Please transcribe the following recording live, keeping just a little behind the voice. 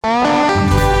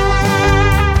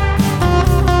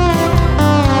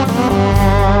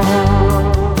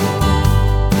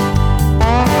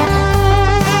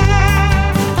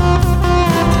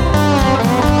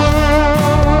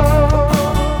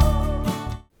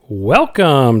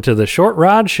Welcome to the Short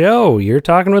Rod Show. You're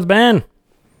talking with Ben.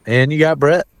 And you got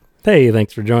Brett. Hey,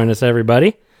 thanks for joining us,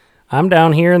 everybody. I'm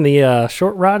down here in the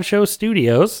Short Rod Show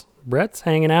studios. Brett's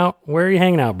hanging out. Where are you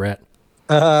hanging out, Brett?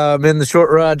 I'm in the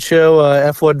Short Rod Show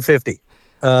F-150.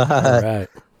 All right.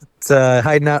 It's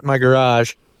hiding out in my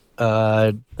garage.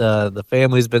 The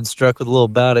family's been struck with a little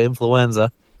bout of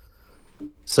influenza.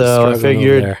 So I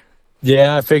figured,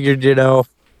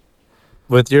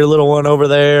 with your little one over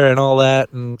there and all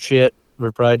that and shit,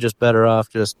 we're probably just better off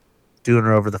just doing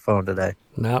her over the phone today.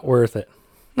 Not worth it.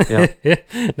 Yeah.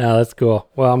 No, that's cool.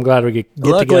 Well, I'm glad we get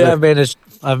Luckily, together.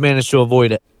 I've managed to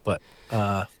avoid it, but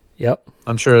Yep.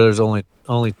 I'm sure there's only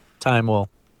time. Well,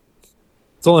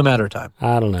 it's only a matter of time.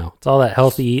 I don't know. It's all that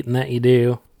healthy eating that you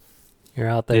do. You're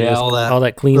out there. Yeah, just, all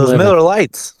that clean those living. Miller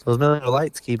Lights. Those Miller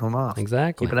Lights keep them off.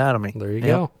 Exactly. Keep it out of me. There you Yep.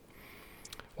 go.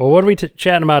 Well, what are we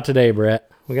chatting about today, Brett?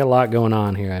 We got a lot going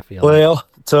on here, I feel like. Well,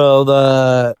 so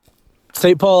the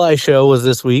St. Paul Ice Show was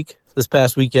this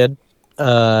past weekend.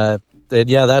 And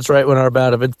yeah, that's right when our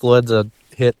bout of influenza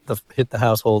hit the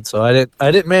household. So I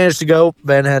didn't manage to go.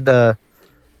 Ben had to,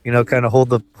 kind of hold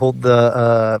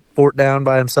the fort down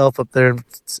by himself up there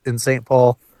in St.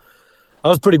 Paul. I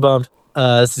was pretty bummed.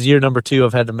 This is year number 2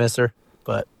 I've had to miss her,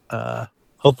 but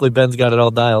hopefully Ben's got it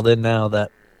all dialed in now that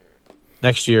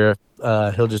next year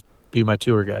he'll just be my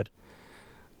tour guide.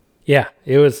 Yeah,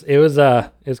 it was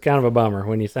kind of a bummer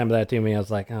when you sent that to me. I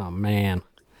was like, oh man,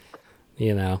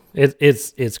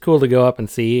 it's cool to go up and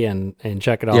see and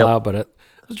check it all out, but I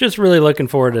was just really looking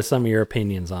forward to some of your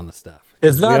opinions on the stuff.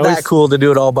 It's not that cool to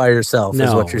do it all by yourself. No,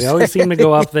 is what you're we saying. always seem to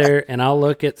go up there and I'll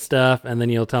look at stuff and then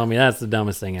you'll tell me that's the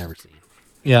dumbest thing I ever seen.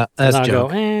 Yeah, that's and I'll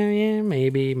joke. go, yeah,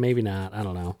 maybe not. I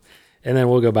don't know. And then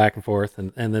we'll go back and forth,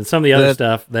 and then some of the other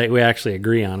stuff that we actually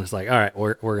agree on is like, all right,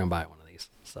 we're gonna buy one of these.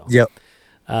 So Yep.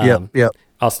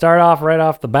 I'll start off right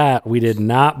off the bat. We did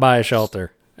not buy a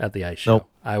shelter at the ice show. Nope.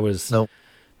 I was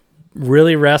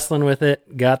really wrestling with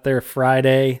it. Got there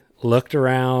Friday, looked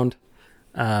around.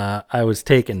 I was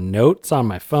taking notes on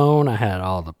my phone. I had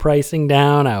all the pricing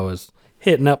down. I was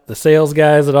hitting up the sales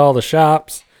guys at all the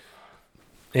shops,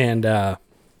 and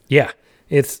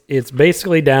it's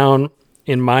basically down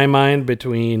in my mind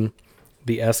between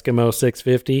the Eskimo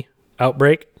 650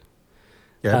 Outbreak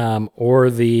or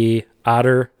the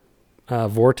Otter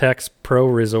Vortex Pro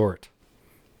Resort.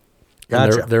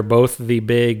 Gotcha. They're both the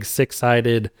big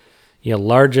 6-sided,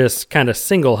 largest kind of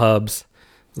single hubs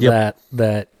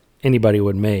that anybody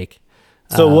would make.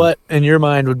 So what, in your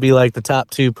mind, would be like the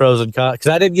top 2 pros and cons? Because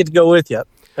I didn't get to go with you.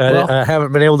 I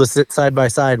haven't been able to sit side by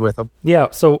side with them. Yeah.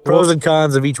 So pros and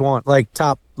cons of each one, what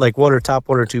are top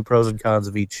 1 or 2 pros and cons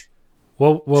of each?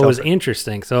 What was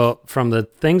interesting? So from the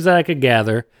things that I could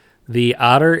gather, the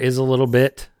Otter is a little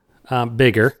bit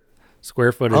bigger,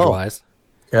 square footage wise.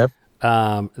 Okay.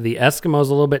 The Eskimo is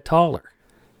a little bit taller.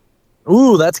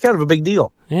 Ooh, that's kind of a big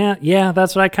deal. Yeah,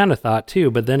 that's what I kind of thought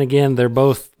too. But then again, they're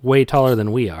both way taller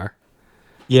than we are.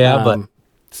 Yeah, but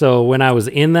so when I was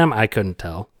in them, I couldn't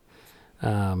tell.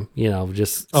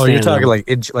 Just you're talking like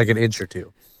an inch or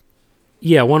 2.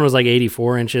 Yeah, one was like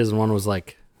 84 inches and one was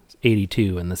like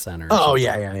 82 in the center. Oh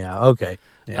yeah. Okay.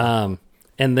 Yeah.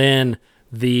 And then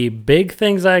the big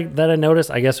things that I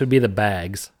noticed, I guess, would be the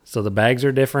bags. So the bags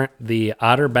are different. The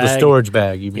Otter bag, the storage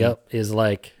bag, you mean? Yep, is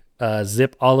like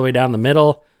zip all the way down the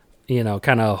middle.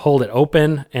 Kind of hold it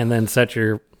open and then set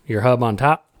your hub on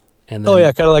top. And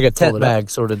then kind of like a tent bag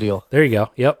sort of deal. There you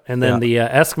go. Yep. And then the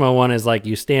Eskimo one is like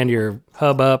you stand your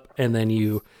hub up and then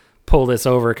you pull this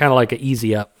over, kind of like an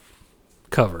easy up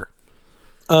cover.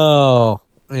 Oh,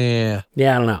 yeah.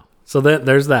 Yeah, I don't know. So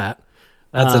there's that.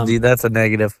 That's a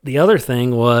negative. The other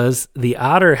thing was the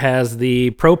Otter has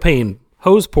the propane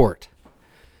hose port.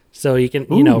 So you can,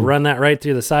 run that right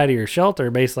through the side of your shelter,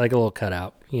 basically like a little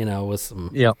cutout, with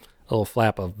some a little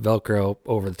flap of Velcro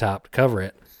over the top to cover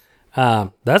it.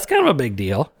 That's kind of a big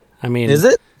deal. I mean, is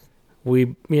it?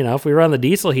 We, if we run the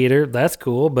diesel heater, that's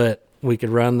cool, but we could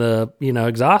run the,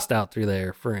 exhaust out through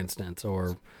there, for instance,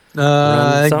 or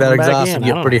I think that exhaust would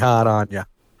get pretty hot on you.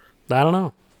 I don't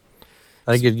know.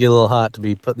 I think it'd get a little hot to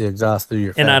be putting the exhaust through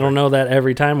your fabric. And I don't know that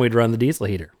every time we'd run the diesel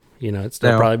heater. It'd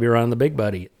still probably be running the big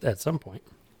buddy at some point.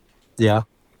 Yeah.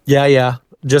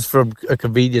 Just from a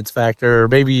convenience factor, or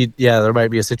maybe, there might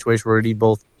be a situation where we need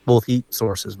both heat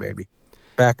sources, maybe.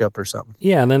 Backup or something.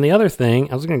 Yeah, and then the other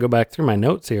thing, I was going to go back through my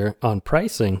notes here on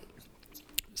pricing.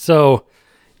 So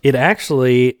it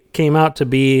actually came out to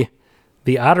be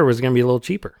the Otter was going to be a little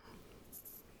cheaper.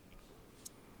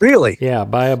 Really? Yeah,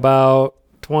 by about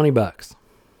 $20.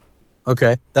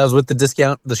 Okay, that was with the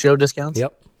discount, the show discounts.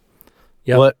 Yep.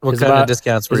 What kind of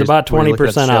discounts? It was about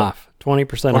 20% off.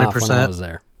 20% off when I was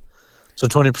there. So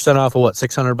 20% off of what?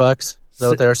 $600? Is that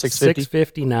what they are? $650?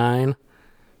 $659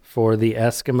 for the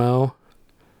Eskimo,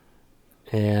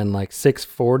 and like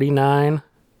 $649.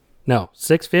 No,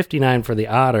 $659 for the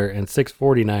Otter and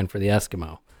 $649 for the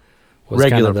Eskimo. Was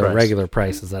kind of the regular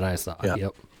prices that I saw. Yeah.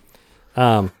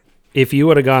 Yep. If you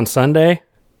would have gone Sunday,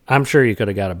 I'm sure you could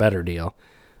have got a better deal.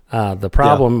 The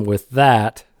problem with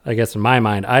that, I guess in my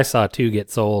mind, I saw 2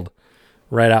 get sold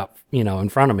right out, in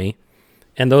front of me,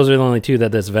 and those are the only 2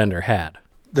 that this vendor had.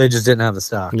 They just didn't have the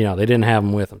stock. They didn't have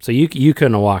them with them, so you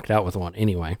couldn't have walked out with one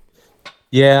anyway.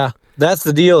 Yeah, that's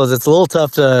the deal. Is it's a little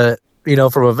tough to,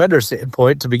 from a vendor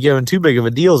standpoint, to be giving too big of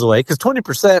a deals away, because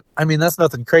 20%. I mean, that's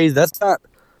nothing crazy. That's not.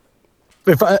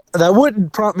 That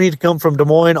wouldn't prompt me to come from Des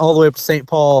Moines all the way up to St.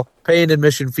 Paul, pay an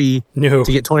admission fee to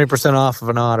get 20% off of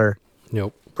an Otter.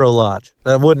 Nope. Pro Lodge.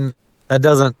 That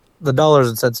doesn't. The dollars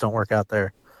and cents don't work out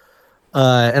there.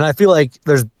 And I feel like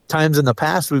there's times in the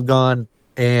past we've gone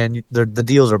and the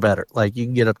deals are better. Like you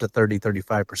can get up to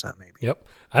 30-35% maybe. Yep.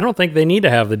 I don't think they need to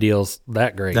have the deals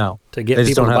that great. No, to get they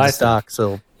just people don't to have buy the stock.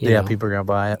 stuff. So people are gonna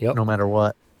buy it no matter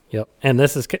what. Yep. And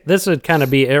this would kind of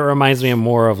be. It reminds me of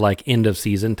more of like end of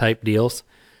season type deals.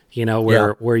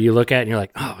 Where you look at it and you're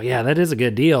like, oh yeah, that is a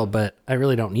good deal, but I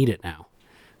really don't need it now.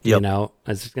 Yep. I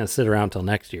was just gonna sit around till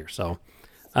next year. So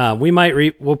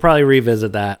we'll probably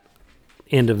revisit that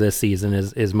end of this season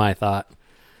is my thought.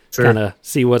 Sure. Kind of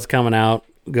see what's coming out.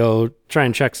 Go try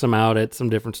and check some out at some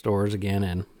different stores again,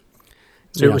 and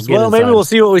maybe we'll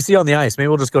see what we see on the ice. Maybe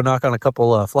we'll just go knock on a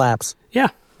couple flaps. Yeah,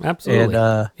 absolutely.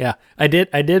 And I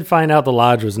did find out the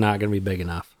lodge was not going to be big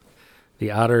enough.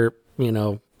 The Otter,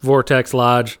 Vortex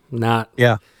Lodge, not.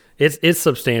 Yeah, it's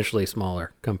substantially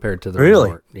smaller compared to the really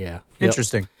resort. Yeah,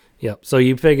 interesting. Yep. So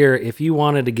you figure if you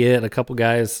wanted to get a couple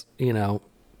guys, a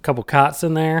couple cots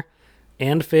in there,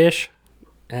 and fish,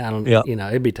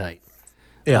 it'd be tight.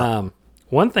 Yeah.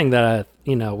 One thing that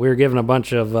we were giving a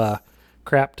bunch of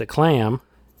crap to Clam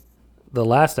the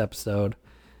last episode.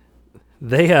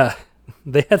 They had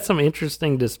some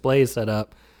interesting displays set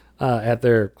up at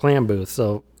their Clam booth.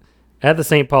 So at the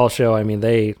St. Paul show, I mean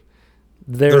they're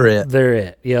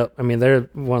it. Yep. I mean they're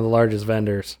one of the largest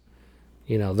vendors.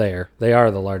 They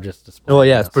are the largest display. Oh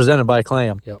yeah, it's presented by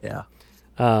Clam. Yep. Yeah.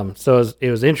 So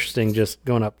it was interesting just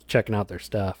going up checking out their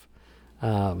stuff.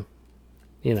 Got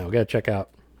to check out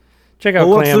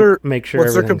Clam. Make sure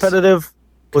what's their competitive.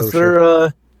 What's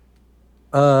kosher.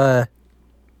 Their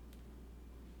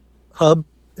hub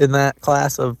in that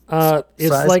class of it's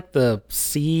size? like the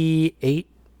C8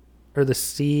 or the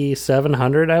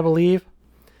C700, I believe.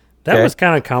 That was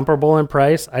kind of comparable in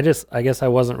price. I guess I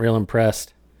wasn't real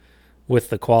impressed with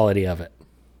the quality of it.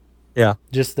 Yeah.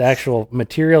 Just the actual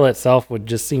material itself would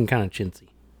just seem kind of chintzy.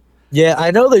 Yeah, I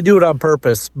know they do it on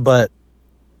purpose, but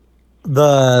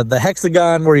the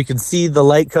hexagon where you can see the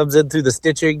light comes in through the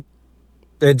stitching,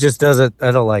 it just doesn't. I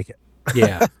don't like it.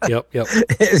 Yeah. Yep.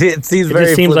 it seems it very.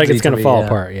 Just seems like it's going to fall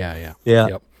apart. Yeah.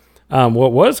 Yep.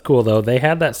 What was cool though, they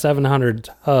had that 700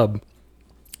 hub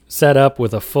set up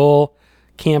with a full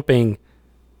camping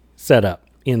setup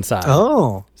inside.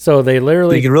 Oh, so they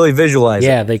literally you can really visualize.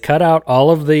 Yeah, they cut out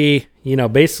all of the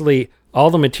basically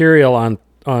all the material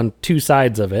on 2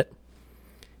 sides of it,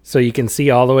 so you can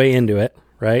see all the way into it.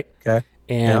 Right. Okay.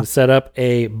 And set up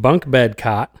a bunk bed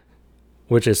cot,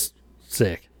 which is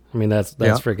sick. I mean, that's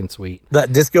freaking sweet.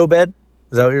 That disco bed?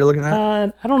 Is that what you're looking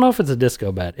at? I don't know if it's a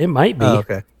disco bed. It might be. Oh,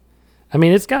 okay. I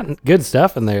mean, it's got good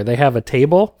stuff in there. They have a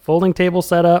folding table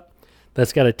set up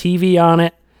that's got a TV on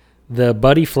it, the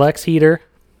Buddy Flex heater.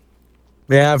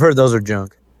 Yeah, I've heard those are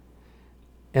junk.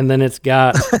 And then it's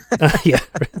got,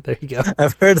 there you go.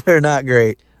 I've heard they're not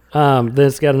great. Then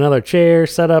it's got another chair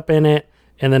set up in it,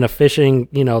 and then a fishing,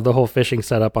 the whole fishing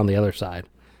setup on the other side.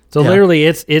 So literally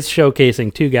it's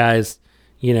showcasing 2 guys,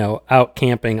 out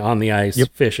camping on the ice,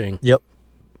 fishing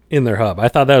in their hub. I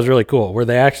thought that was really cool, where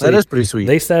they actually... That is pretty sweet.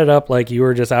 They set it up like you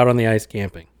were just out on the ice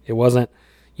camping. It wasn't,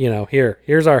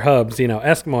 here's our hubs.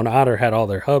 Eskimo and Otter had all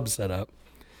their hubs set up.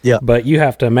 Yeah. But you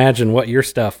have to imagine what your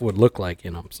stuff would look like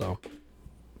in them, so...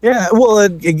 Yeah, well,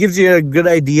 it gives you a good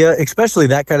idea, especially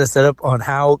that kind of setup on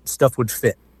how stuff would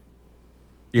fit.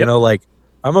 You know, like...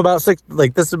 I'm about 6,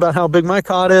 like this is about how big my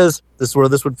cot is. This is where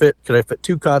this would fit. Could I fit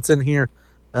 2 cots in here?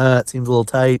 It seems a little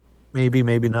tight. Maybe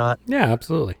not. Yeah,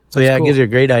 absolutely. So it gives you a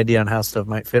great idea on how stuff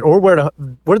might fit. Or where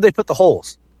did they put the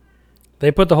holes? They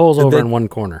put the holes over in one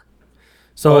corner.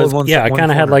 So I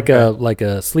kind of had like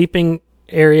a sleeping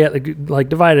area, like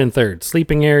divided in thirds.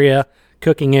 Sleeping area,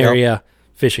 cooking area,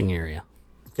 fishing area.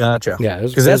 Gotcha. Yeah,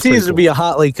 because that seems to be a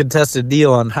hotly contested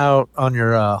deal on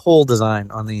your hole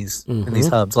design on these in these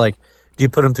hubs. Like, do you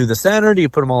put them through the center? Do you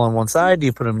put them all on one side? Do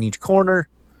you put them in each corner?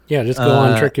 Yeah, just go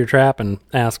on Trick Your Trap and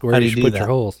ask where you should put your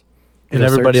holes. And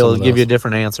everybody will give you a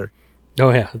different answer. Oh,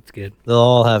 yeah, that's good. They'll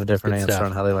all have a different answer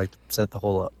on how they like to set the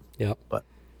hole up. Yep.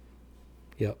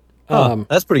 Yep.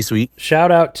 That's pretty sweet.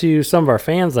 Shout out to some of our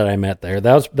fans that I met there.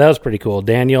 That was pretty cool.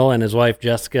 Daniel and his wife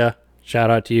Jessica.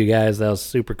 Shout out to you guys. That was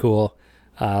super cool.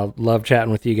 Love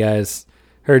chatting with you guys.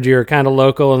 Heard you were kind of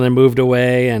local and then moved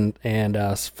away and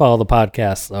follow the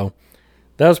podcast. So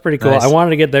that was pretty cool. Nice. I wanted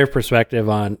to get their perspective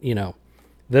on,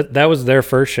 that was their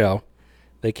first show.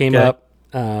 They came up.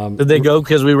 Did they go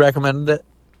because we recommended it?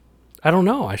 I don't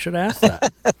know. I should ask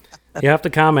that. You have to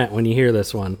comment when you hear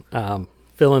this one.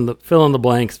 Fill in the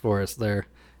blanks for us there,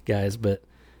 guys. But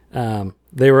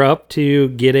they were up to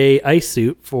get a ice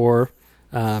suit for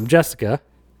Jessica,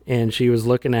 and she was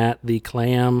looking at the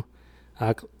Clam.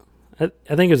 I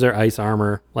think it was their ice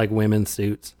armor, like women's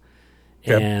suits.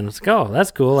 Yep. And it's like, oh,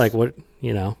 that's cool. Like what,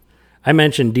 I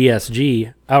mentioned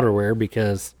DSG outerwear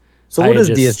because what is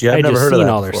DSG? I've never heard of that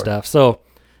all their stuff. So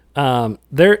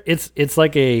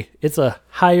it's a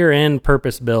higher end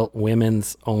purpose built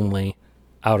women's only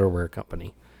outerwear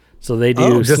company. So they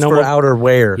do just for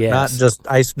outerwear, yes. not just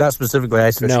ice, not specifically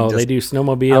ice fishing. No, they do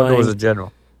snowmobiling, outdoors in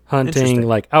general, hunting,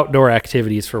 like outdoor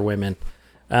activities for women.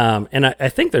 And I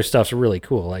think their stuff's really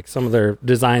cool. Like some of their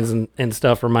designs and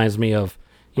stuff reminds me of,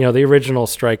 the original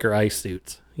Striker ice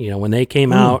suits. When they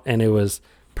came out and it was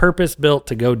purpose built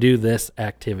to go do this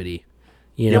activity,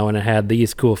 and it had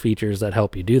these cool features that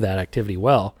help you do that activity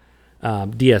well.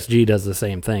 DSG does the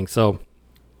same thing. So,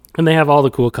 and they have all the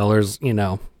cool colors,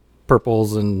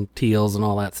 purples and teals and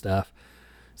all that stuff.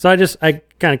 So I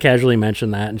kind of casually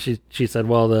mentioned that, and she said,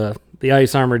 well, the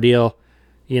ice armor deal,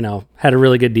 had a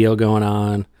really good deal going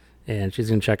on, and she's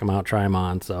going to check them out, try them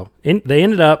on. So they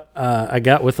ended up, I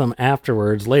got with them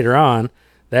afterwards. Later on,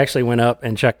 they actually went up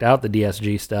and checked out the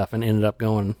DSG stuff and ended up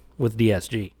going with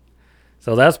DSG.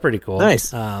 So that's pretty cool.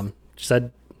 Nice. She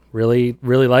said really,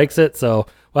 really likes it. So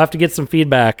we'll have to get some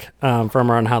feedback from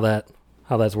her on how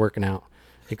that's working out.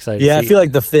 Excited. Yeah, I feel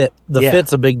like the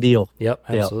fit's a big deal. Yep,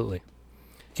 absolutely. Yep.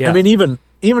 Yeah. I mean, even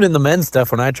in the men's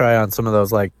stuff, when I try on some of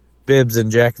those like bibs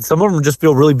and jackets, some of them just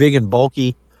feel really big and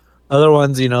bulky. Other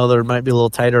ones, there might be a little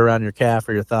tighter around your calf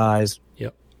or your thighs.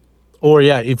 Yep. Or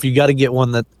if you got to get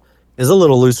one that is a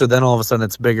little looser, then all of a sudden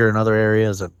it's bigger in other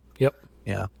areas. And yep.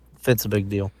 Yeah, fit's a big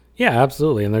deal. Yeah,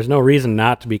 absolutely. And there's no reason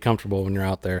not to be comfortable when you're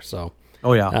out there. So.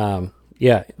 Oh yeah.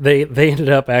 Yeah, they ended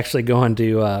up actually going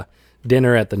to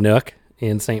dinner at the Nook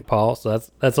in St. Paul. So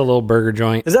that's a little burger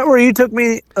joint. Is that where you took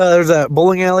me? There's that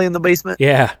bowling alley in the basement.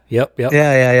 Yeah. Yep.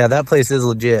 Yeah. That place is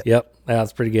legit. Yep.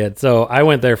 That's pretty good. So I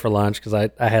went there for lunch because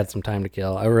I had some time to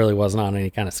kill. I really wasn't on any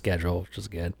kind of schedule, which was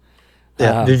good.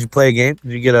 Yeah. Did you play a game?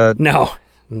 Did you get a? No.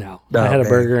 I had a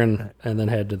burger and then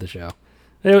head to the show.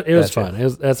 It was fun.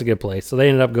 That's a good place. So they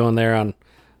ended up going there on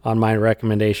my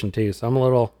recommendation too. So I'm a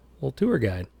little tour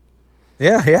guide.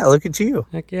 Yeah. Look at you.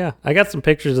 Heck yeah. I got some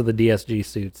pictures of the DSG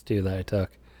suits too that I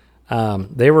took.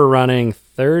 They were running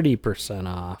 30%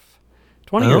 off,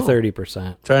 20 or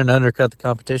 30%. Trying to undercut the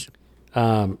competition.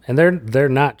 And they're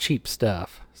not cheap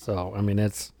stuff. So I mean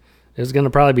it's going to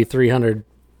probably be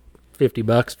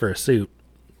 $350 for a suit.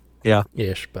 Yeah.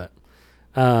 Ish, but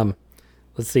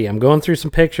let's see. I'm going through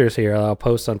some pictures here. I'll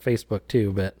post on Facebook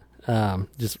too, but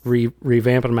just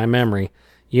revamping my memory.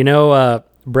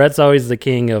 Brett's always the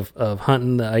king of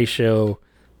hunting the ice show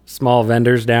small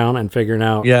vendors down and figuring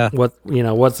out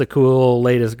what's the cool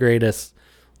latest greatest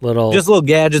little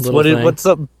gadgets. What's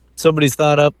somebody's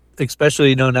thought up,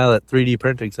 especially now that 3D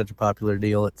printing is such a popular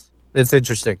deal. It's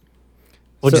interesting.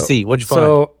 What'd you see? What'd you find?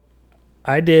 So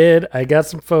I got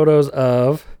some photos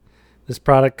of this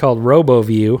product called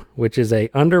RoboView, which is a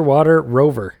underwater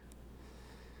rover.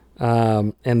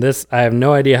 And this, I have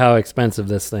no idea how expensive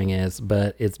this thing is,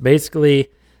 but it's basically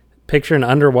picture an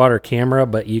underwater camera,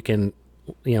 but you can,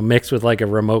 mix with like a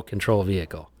remote control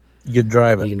vehicle. You can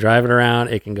drive it. You can drive it around.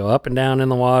 It can go up and down in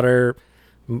the water,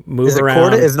 move is it around.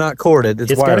 Corded? It's not corded.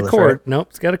 It's wireless, got a cord. Right? Nope,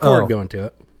 it's got a cord going to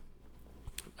it.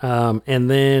 And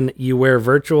then you wear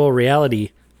virtual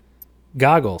reality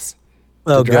goggles.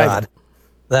 Oh God,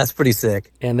 that's pretty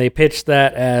sick. And they pitched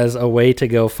that as a way to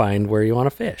go find where you want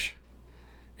to fish.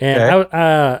 And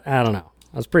I don't know.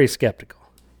 I was pretty skeptical.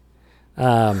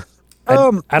 I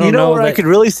don't know where I could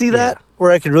really see that. Yeah.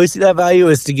 Where I could really see that value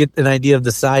is to get an idea of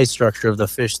the size structure of the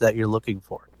fish that you're looking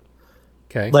for.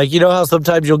 Okay. Like, how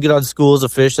sometimes you'll get on schools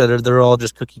of fish that they're all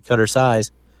just cookie cutter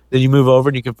size. Then you move over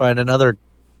and you can find another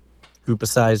group of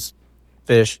size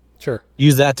fish. Sure.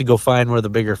 Use that to go find where the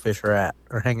bigger fish are at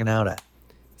or hanging out at.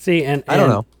 See, and I don't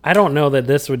know. I don't know that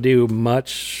this would do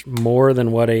much more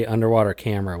than what a underwater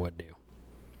camera would do.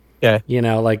 Okay.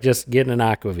 Like just getting an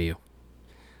aqua view.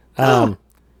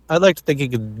 I'd like to think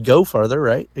it could go farther,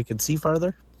 right? It could see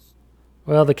farther.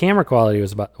 Well, the camera quality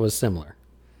was similar.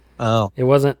 Oh, It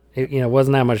wasn't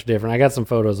that much different. I got some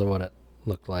photos of what it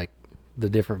looked like, the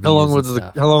different views.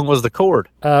 How long was the cord?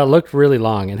 Looked really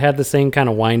long. It had the same kind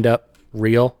of wind up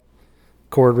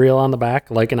cord reel on the back,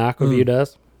 like an Aquaview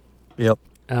does. Yep.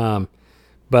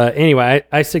 But anyway,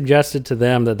 I suggested to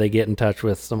them that they get in touch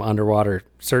with some underwater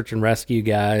search and rescue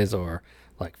guys, or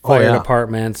like fire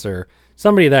departments, or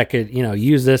somebody that could,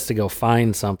 use this to go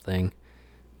find something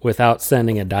without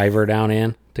sending a diver down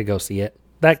in to go see it.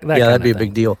 That'd be a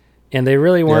big deal. And they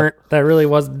really weren't. That really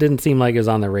didn't seem like it was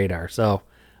on their radar. So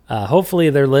hopefully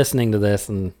they're listening to this,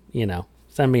 and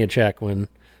send me a check when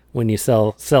you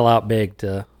sell out big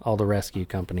to all the rescue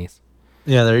companies.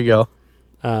 Yeah, there you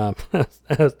go.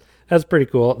 That's pretty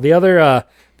cool. The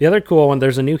other cool one,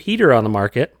 there's a new heater on the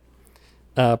market,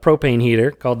 propane heater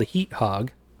called the Heat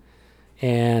Hog.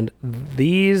 And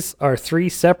these are 3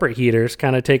 separate heaters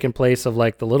kind of taking place of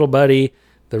like the Little Buddy,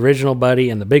 the Original Buddy,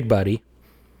 and the Big Buddy.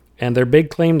 And their big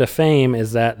claim to fame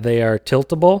is that they are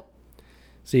tiltable.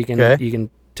 So you can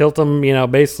tilt them,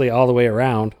 basically all the way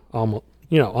around,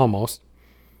 almost.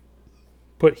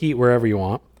 Put heat wherever you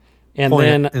want. And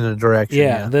then in a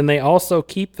direction. Then they also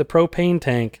keep the propane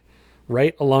tank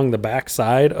right along the back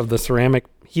side of the ceramic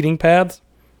heating pads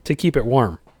to keep it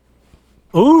warm.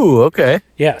 Ooh, okay.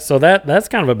 Yeah, so that's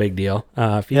kind of a big deal.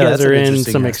 If you guys are in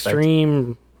some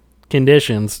extreme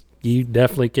conditions, you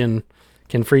definitely can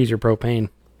freeze your propane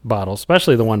bottles,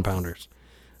 especially the 1-pounders.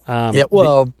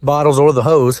 Bottles or the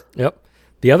hose. Yep.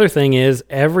 The other thing is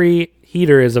every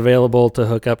heater is available to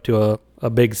hook up to a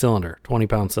big cylinder,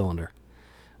 20-pound cylinder.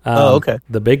 Okay.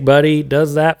 The Big Buddy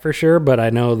does that for sure, but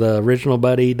I know the Original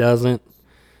Buddy doesn't.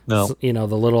 No. The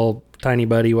little tiny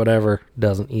Buddy, whatever,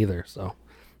 doesn't either. So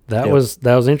that was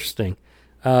interesting.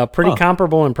 Pretty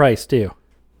comparable in price too,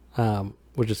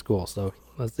 which is cool. So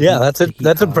that's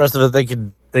impressive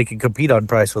that they can compete on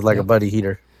price with a Buddy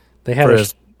heater. They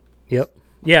had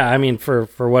yeah. I mean for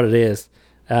what it is.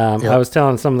 I was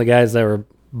telling some of the guys that were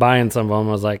buying some of them,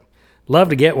 I was like, love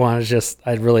to get one. It's just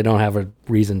I really don't have a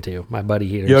reason to. My Buddy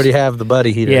heaters. You already have the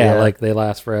Buddy heater. Yeah, like they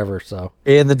last forever. So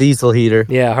and the diesel heater.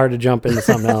 Yeah, hard to jump into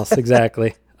something else.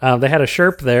 Exactly. They had a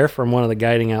Sherp there from one of the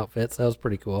guiding outfits. That was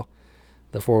pretty cool.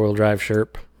 The 4-wheel drive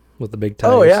Sherp with the big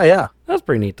tires. Oh yeah. That was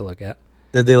pretty neat to look at.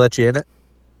 Did they let you in it?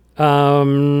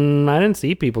 I didn't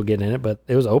see people getting in it, but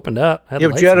it was opened up.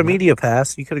 But you had a media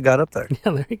pass. You could have got up there.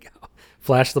 Yeah, there you go.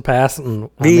 Flash the pass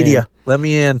and media. Let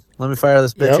me in. Let me fire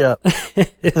this bitch up.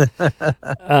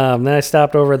 Then I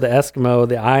stopped over at the Eskimo,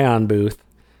 the Ion booth,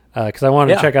 because I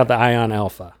wanted to check out the Ion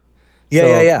Alpha.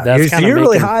 Yeah. You're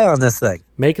really high on this thing.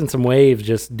 Making some waves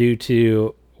just due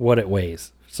to what it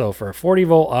weighs. So for a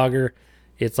 40-volt auger,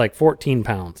 it's like 14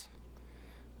 pounds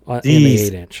in the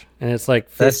 8-inch. And it's like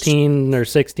 15 or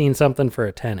 16 something for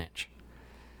a 10-inch.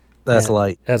 That's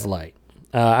light. That's light.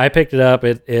 I picked it up.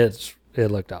 It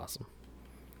looked awesome.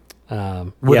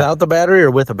 Without the battery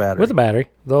or with a battery? With a battery.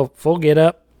 The full get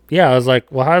up. Yeah, I was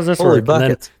like, well, how does this Holy work?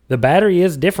 Buckets. And then the battery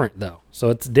is different, though. So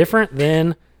it's different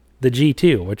than the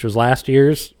G2, which was last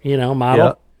year's, model.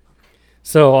 Yep.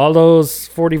 So all those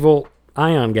 40-volt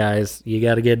Ion guys, you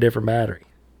got to get a different battery.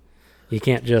 You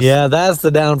can't just... Yeah, that's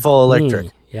the downfall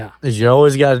electric. Yeah. Is you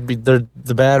always got to be... The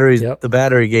batteries, the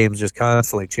battery game's just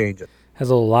constantly changing. Has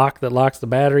a little lock that locks the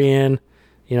battery in.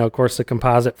 Of course, the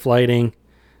composite flighting.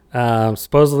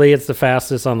 Supposedly it's the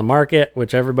fastest on the market,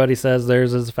 which everybody says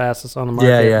theirs is the fastest on the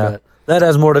market. Yeah. But that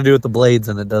has more to do with the blades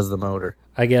than it does the motor.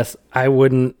 I guess I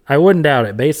wouldn't doubt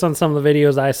it. Based on some of the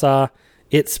videos I saw,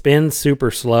 it spins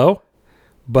super slow,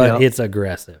 but it's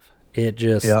aggressive. It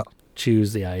just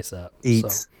chews the ice up.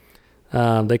 Eats.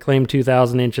 So, they claim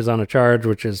 2,000 inches on a charge,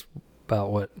 which is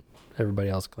about what everybody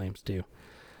else claims too.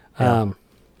 So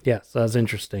that's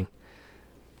interesting.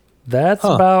 That's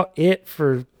about it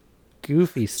for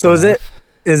goofy stuff. So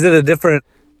is it a different,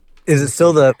 is it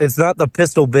still it's not the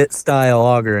pistol bit style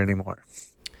auger anymore?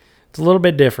 It's a little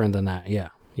bit different than that. Yeah.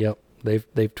 Yep.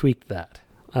 They've tweaked that.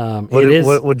 So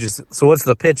what's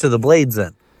the pitch of the blades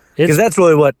then? Because that's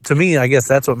really what, to me, I guess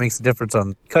that's what makes the difference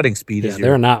on cutting speed. Yeah,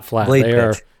 they're not flat.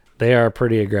 They are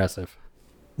pretty aggressive.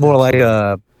 More like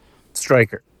a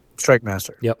Strike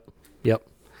Master. Yep.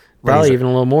 Probably even a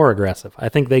little more aggressive. I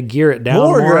think they gear it down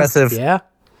more. More aggressive. Yeah.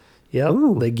 Yep.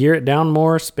 Ooh. They gear it down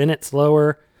more, spin it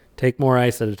slower, take more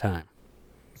ice at a time.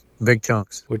 Big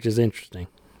chunks. Which is interesting.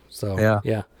 So,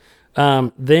 yeah.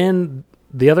 Then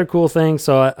the other cool thing,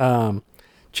 so I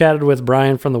chatted with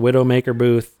Brian from the Widowmaker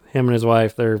booth. Him and his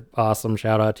wife, they're awesome.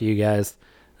 Shout out to you guys.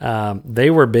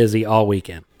 They were busy all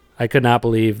weekend. I could not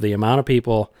believe the amount of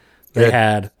people they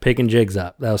had picking jigs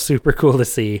up. That was super cool to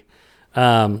see.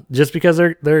 Just because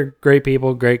they're great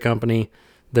people, great company.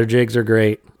 Their jigs are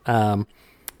great. We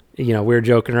were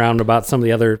joking around about some of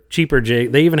the other cheaper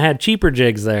jigs. They even had cheaper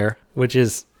jigs there, which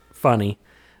is funny.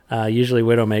 Usually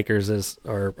Widowmakers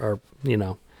are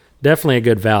definitely a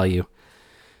good value.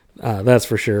 That's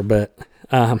for sure. But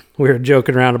we were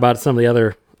joking around about some of the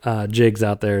other jigs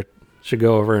out there. Should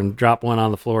go over and drop one on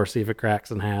the floor, see if it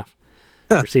cracks in half.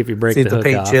 Or see if you break the hook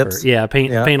paint off. chips.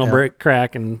 Paint will break,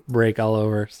 crack, and break all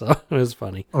over. So it was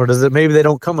funny. Or does it? Maybe they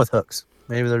don't come with hooks.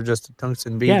 Maybe they're just a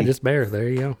tungsten bead. Yeah, just bare. There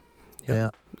you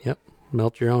go. Yep.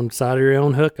 Melt your own, solder your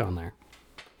own hook on there.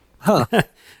 Huh. That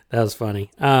was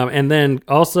funny. And then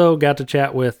also got to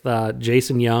chat with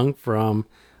Jason Young from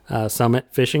Summit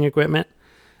Fishing Equipment.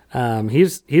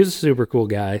 He's a super cool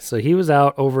guy. So he was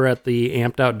out over at the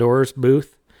Amped Outdoors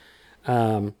booth.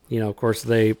 Of course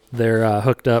they're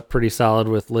hooked up pretty solid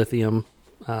with lithium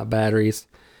batteries.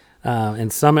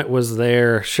 And Summit was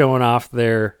there showing off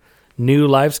their new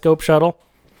LiveScope shuttle.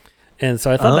 And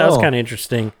so I thought that was kind of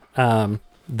interesting.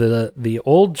 The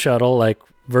old shuttle, like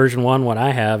version 1, what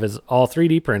I have, is all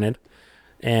 3D printed.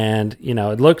 And,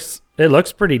 it looks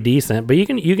pretty decent, but you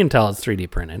can tell it's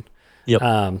 3D printed.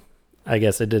 Yep. I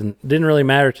guess it didn't really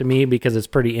matter to me because it's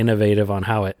pretty innovative on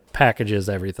how it packages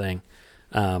everything.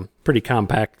 Pretty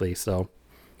compactly. So,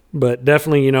 but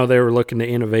definitely, they were looking to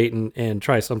innovate and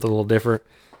try something a little different.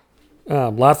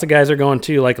 Lots of guys are going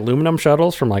to like aluminum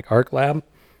shuttles from like Arc Lab.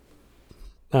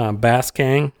 Bass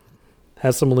Kang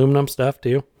has some aluminum stuff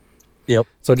too. Yep.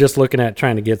 So just looking at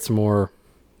trying to get some more,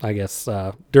 I guess,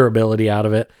 durability out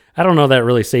of it. I don't know that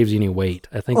really saves you any weight.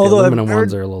 I think the aluminum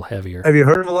ones are a little heavier. Have you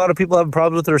heard of a lot of people having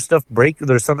problems with their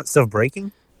Summit stuff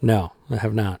breaking? No, I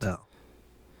have not. No.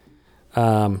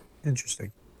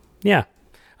 Interesting. Yeah.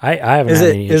 I haven't had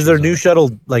any issues is their new it.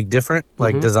 shuttle like different,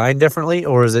 like designed differently,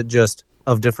 or is it just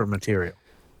of different material?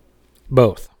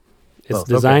 Both. It's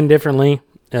designed differently.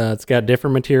 It's got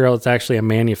different material. It's actually a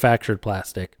manufactured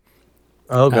plastic.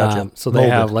 Oh, gotcha. So they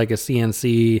have like a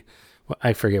CNC.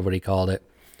 I forget what he called it.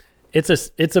 It's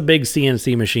a big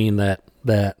CNC machine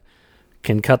that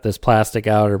can cut this plastic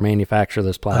out or manufacture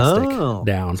this plastic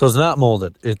down. So it's not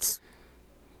molded. It's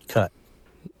cut.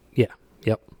 Yeah.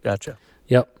 Yep. Gotcha.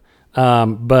 Yep.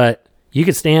 But you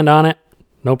could stand on it.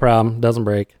 No problem. Doesn't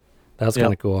break. That's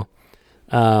kind of cool.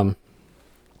 And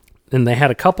they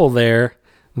had a couple there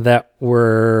that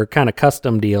were kind of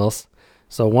custom deals.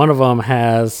 So one of them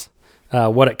has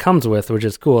what it comes with, which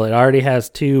is cool. It already has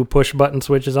 2 push button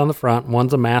switches on the front.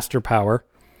 One's a master power.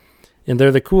 And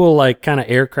they're the cool, like, kind of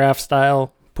aircraft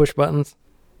style push buttons.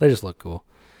 They just look cool.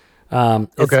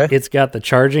 It's got the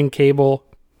charging cable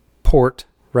port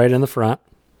right in the front.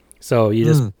 So you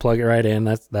just plug it right in.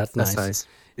 That's nice.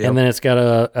 Yep. And then it's got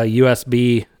a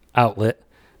USB outlet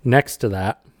next to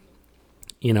that.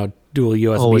 Dual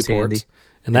USB Always ports. handy.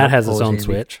 And that has its own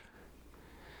switch.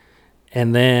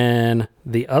 And then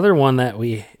the other one that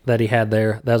he had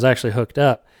there that was actually hooked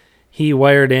up, he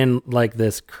wired in like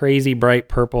this crazy bright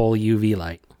purple UV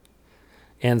light.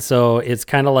 And so it's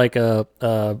kind of like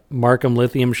a Markham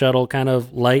lithium shuttle kind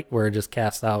of light where it just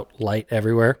casts out light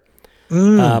everywhere.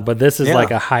 But this is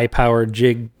like a high-powered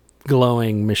jig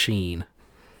glowing machine.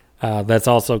 That's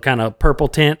also kind of purple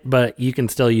tint, but you can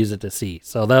still use it to see.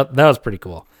 So that was pretty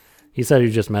cool. He said he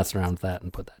was just messing around with that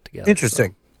and put that together.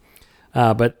 Interesting.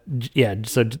 So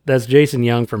that's Jason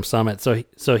Young from Summit. So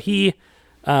he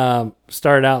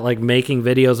started out like making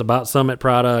videos about Summit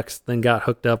products, then got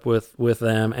hooked up with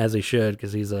them as he should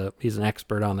because he's an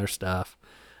expert on their stuff.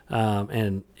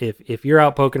 And if you're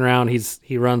out poking around,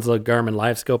 he runs the Garmin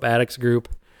LiveScope Addicts group.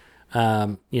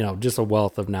 Just a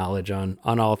wealth of knowledge on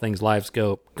all things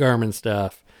LiveScope, Garmin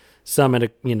stuff,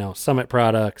 Summit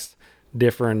products,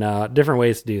 different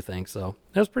ways to do things. So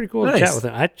that was pretty cool to chat with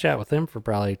him. I'd chat with him for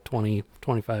probably 20,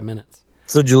 25 minutes.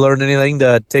 So did you learn anything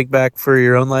to take back for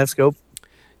your own LiveScope?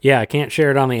 Yeah, I can't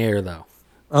share it on the air though.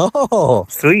 Oh,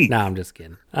 sweet. No, I'm just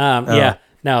kidding. Yeah,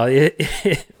 no,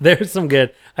 there's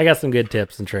I got some good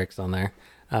tips and tricks on there.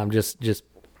 Just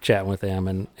chatting with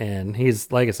him, and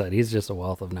he's, like I said, he's just a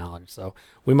wealth of knowledge. So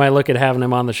we might look at having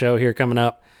him on the show here coming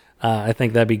up. I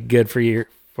think that'd be good for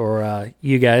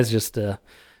you guys just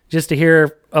to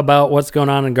hear about what's going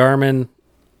on in Garmin,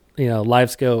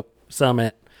 LiveScope,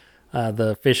 Summit,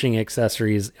 the fishing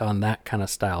accessories on that kind of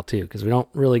style too, because we don't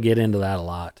really get into that a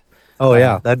lot. Oh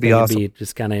yeah, that'd be awesome. It'd be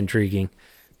just kind of intriguing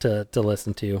to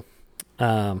listen to.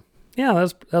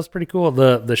 That's pretty cool.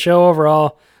 The show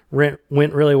overall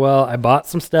went really well. I bought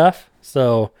some stuff,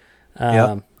 so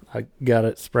I got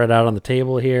it spread out on the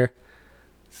table here.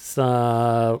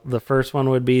 So the first one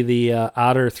would be the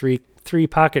Auger three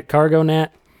pocket cargo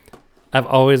net. I've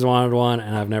always wanted one,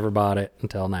 and I've never bought it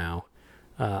until now.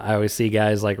 I always see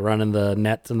guys like running the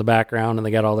nets in the background, and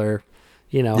they got all their,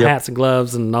 hats and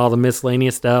gloves and all the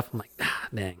miscellaneous stuff. I'm like,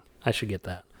 dang, I should get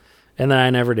that. And then I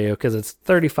never do because it's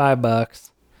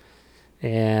 $35,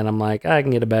 and I'm like, I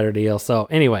can get a better deal. So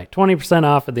anyway, 20%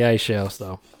 off at the ice show.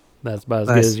 So that's about as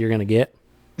good as you're gonna get.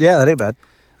 Yeah, that ain't bad.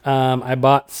 I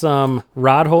bought some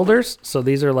rod holders. So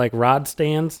these are like rod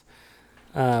stands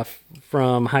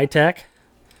from High Tech.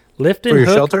 Lift and for your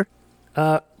hook, shelter?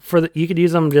 You could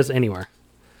use them just anywhere.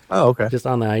 Oh, okay. Just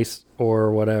on the ice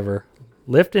or whatever.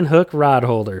 Lift and hook rod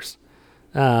holders.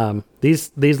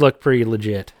 These look pretty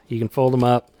legit. You can fold them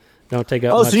up. Don't take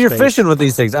up much so you're space. fishing with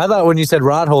these things. I thought when you said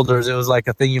rod holders, it was like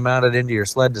a thing you mounted into your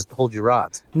sled to hold your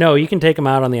rods. No, you can take them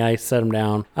out on the ice, set them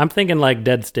down. I'm thinking like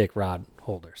dead stick rod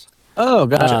holders. Oh,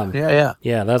 gotcha. Yeah.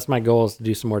 Yeah, that's my goal, is to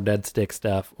do some more dead stick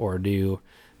stuff, or do,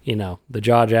 the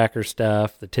jaw jacker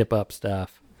stuff, the tip up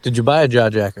stuff. Did you buy a jaw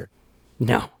jacker?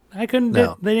 No, I couldn't.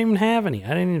 No. They didn't even have any. I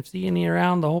didn't even see any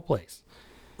around the whole place.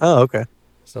 Oh, okay.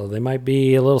 So they might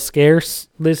be a little scarce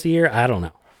this year. I don't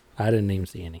know. I didn't even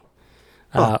see any.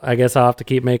 I guess I'll have to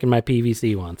keep making my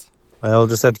PVC ones. I'll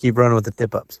just have to keep running with the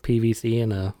tip ups. PVC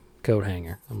and a coat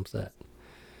hanger. I'm set.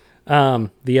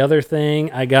 The other thing,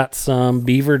 I got some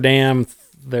Beaver Dam.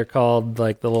 They're called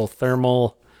like the little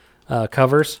thermal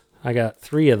covers. I got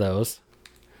 3 of those,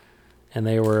 and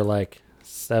they were like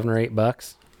 $7 or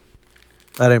 $8.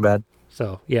 That ain't bad.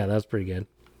 So yeah, that's pretty good.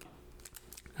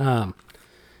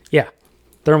 Yeah,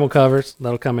 thermal covers,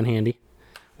 that'll come in handy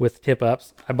with tip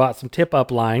ups. I bought some tip up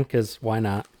line because why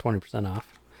not? 20%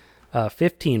 off.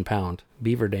 15-pound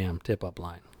Beaver Dam tip up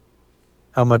line.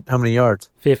 How many yards?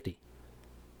 50.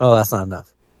 Oh, that's not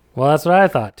enough. Well, that's what I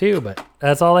thought too, but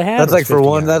that's all I had. That's like for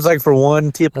one. Yards. That's like for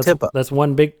one tip up. That's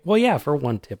one big. Well, yeah, for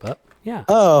one tip up. Yeah.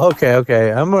 Oh,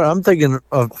 okay. I'm thinking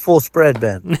of full spread,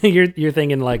 Ben. you're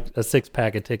thinking like a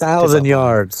 6-pack of 1,000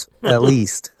 yards at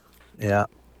least. Yeah.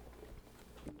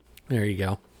 There you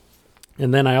go.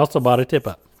 And then I also bought a tip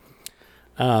up.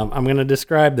 I'm going to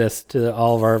describe this to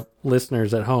all of our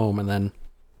listeners at home, and then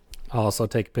I'll also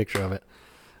take a picture of it.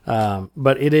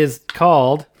 But it is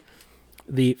called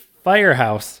the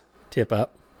Firehouse tip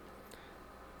up,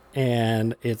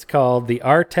 and it's called the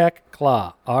R-Tech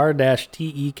Claw,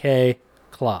 R-T-E-K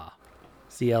Claw,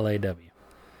 C-L-A-W.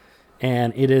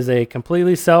 And it is a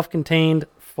completely self-contained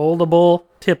foldable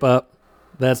tip up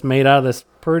that's made out of this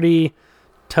pretty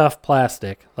tough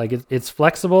plastic. Like it's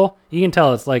flexible. You can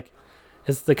tell it's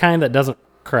the kind that doesn't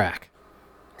crack.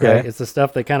 Right? Okay. It's the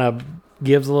stuff that kind of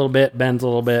gives a little bit, bends a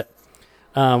little bit.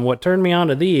 What turned me on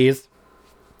to these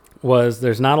was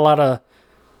there's not a lot of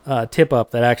tip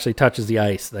up that actually touches the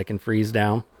ice that can freeze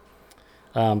down.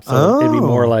 It'd be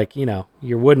more like,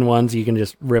 your wooden ones, you can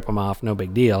just rip them off, no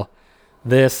big deal.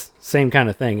 This, same kind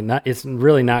of thing. It's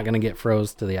really not going to get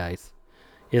froze to the ice.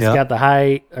 It's got the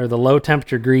high or the low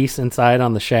temperature grease inside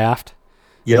on the shaft.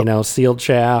 Yep. Sealed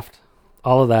shaft,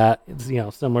 all of that. It's,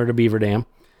 similar to Beaver Dam.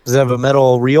 Does it have a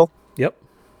metal reel? Yep.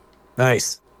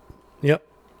 Nice. Yep.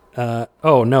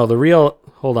 No, the reel,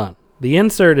 hold on. The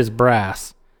insert is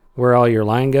brass where all your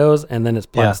line goes, and then it's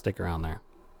plastic around there.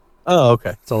 Oh,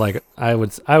 okay. So like I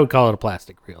would call it a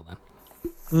plastic reel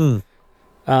then.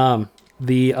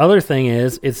 The other thing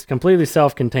is it's completely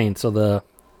self-contained. So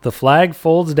the flag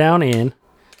folds down in,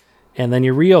 and then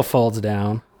your reel folds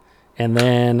down, and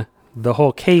then the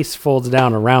whole case folds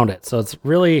down around it. So it's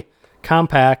really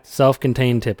compact,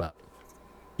 self-contained tip up.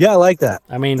 Yeah, I like that.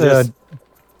 I mean, just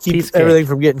keeps everything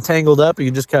from getting tangled up. You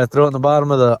can just kind of throw it in the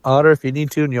bottom of the otter if you need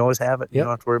to, and you always have it. You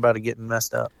don't have to worry about it getting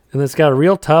messed up. And it's got a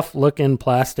real tough looking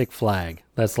plastic flag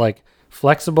that's like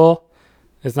flexible.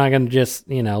 It's not going to just,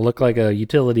 look like a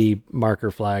utility marker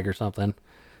flag or something.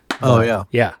 Oh, yeah.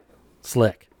 Yeah.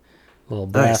 Slick. Little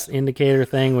brass indicator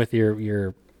thing with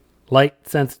your light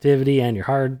sensitivity and your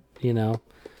hard,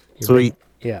 Sweet.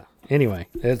 Yeah. Anyway,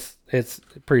 it's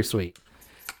pretty sweet.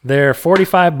 They're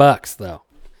 $45 though.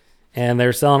 And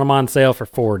they're selling them on sale for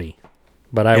 $40.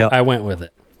 But I went with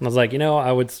it. I was like,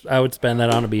 I would spend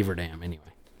that on a Beaver Dam anyway.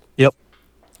 Yep.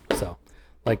 So,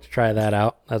 like to try that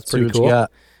out. That's pretty cool.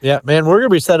 Yeah, man, we're gonna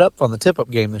be set up on the tip-up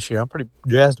game this year. I'm pretty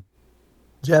jazzed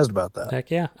about that.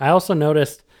 Heck yeah! I also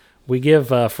noticed we give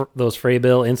those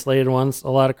Fraybill insulated ones a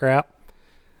lot of crap.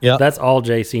 Yeah, that's all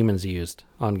Jay Siemens used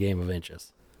on Game of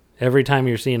Inches. Every time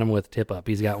you're seeing him with tip-up,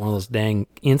 he's got one of those dang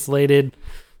insulated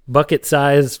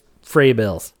bucket-sized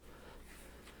Fraybills.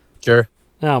 Sure.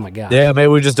 Oh my god. Yeah, maybe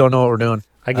we just don't know what we're doing.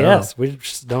 I guess we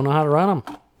just don't know how to run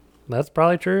them. That's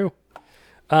probably true.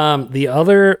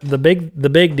 The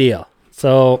big deal.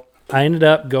 So I ended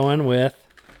up going with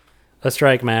a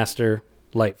Strike Master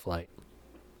Light Flight,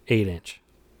 8-inch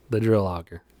the drill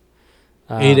auger.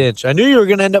 8-inch. I knew you were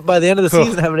going to end up by the end of the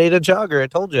season having an 8-inch auger. I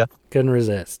told you. Couldn't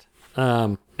resist.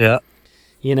 Yeah.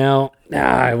 You know,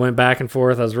 I went back and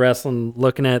forth. I was wrestling,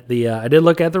 looking at the. I did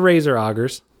look at the Razor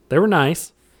augers. They were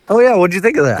nice. Oh yeah, what'd you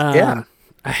think of that? Yeah.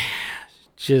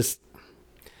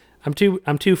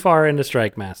 I'm too far into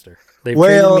Strike Master. They've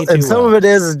treated me too and some of it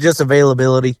is just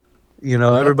availability. You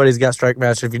know, everybody's got Strike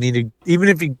Master. If you need to, even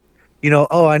if you know,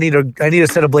 I need a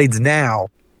set of blades now.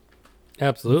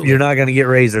 Absolutely. You're not going to get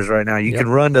Razors right now. You can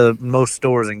run to most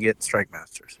stores and get Strike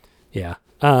Masters. Yeah.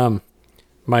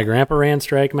 My grandpa ran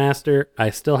Strike Master.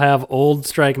 I still have old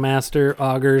Strike Master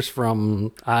augers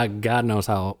from God knows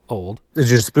how old.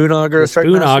 Is your spoon auger a Strike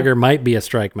Master? Spoon auger might be a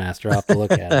Strike Master. I'll have to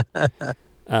look at it.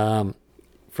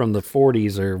 From the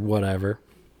 40s or whatever.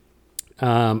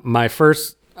 The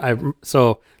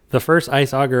first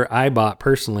ice auger I bought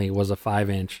personally was a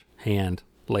 5-inch hand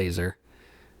laser.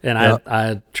 And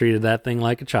I treated that thing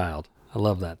like a child. I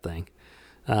love that thing.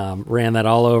 Ran that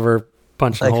all over,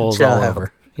 punching like holes all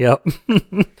over. Yep.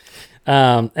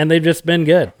 And they've just been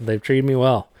good. They've treated me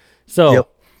well. So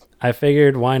I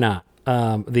figured, why not?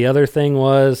 The other thing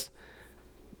was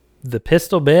the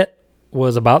pistol bit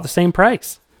was about the same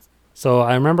price. So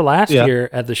I remember last year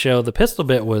at the show, the pistol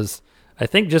bit was, I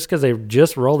think just because they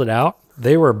just rolled it out,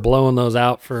 they were blowing those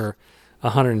out for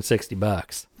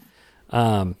 $160.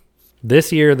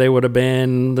 This year they would have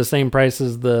been the same price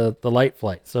as the light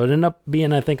flight. So it ended up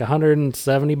being, I think,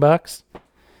 $170.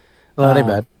 Well, that ain't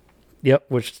bad. Yep,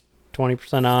 which is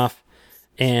 20% off.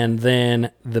 And then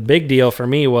the big deal for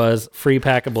me was free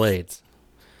pack of blades.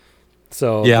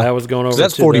 So that was going over. So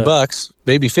that's $40,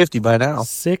 maybe 50 by now.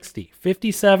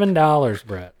 $57,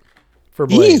 Brett, for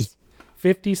blades.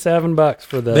 $57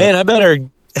 for the. Man, I better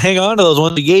hang on to those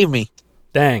ones you gave me.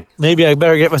 Dang. Maybe I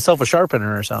better get myself a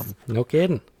sharpener or something. No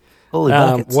kidding. Holy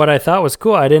buckets. What I thought was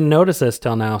cool, I didn't notice this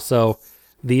till now. So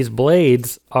these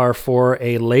blades are for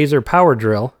a laser power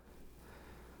drill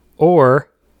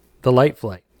or the light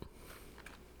flight.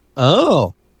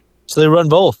 Oh, so they run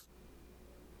both.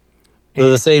 They're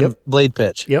the same blade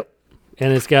pitch. Yep,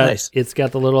 and it's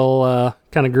got the little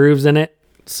kind of grooves in it,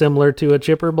 similar to a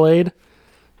chipper blade,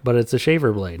 but it's a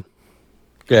shaver blade.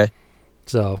 Okay,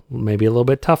 so maybe a little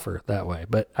bit tougher that way.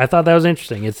 But I thought that was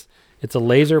interesting. It's a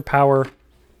laser power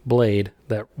blade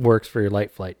that works for your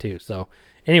light flight too. So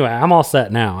anyway, I'm all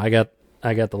set now. I got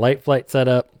the light flight set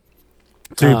up.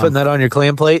 So you're putting that on your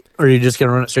clam plate, or are you just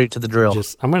gonna run it straight to the drill?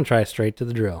 I'm gonna try straight to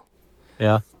the drill.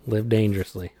 Yeah. Live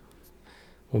dangerously.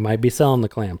 We might be selling the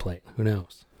clam plate. Who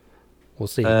knows? We'll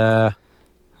see. I'm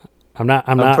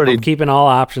keeping all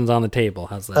options on the table.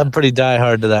 How's that? I'm pretty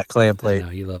diehard to that clam plate. I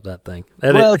know, you love that thing.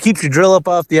 It keeps your drill up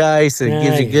off the ice and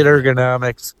gives you good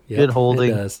ergonomics, good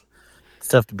holding. It does. It's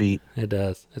tough to beat. It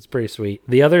does. It's pretty sweet.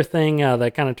 The other thing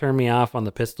that kind of turned me off on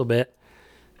the pistol bit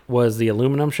was the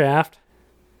aluminum shaft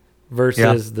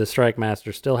versus the Strike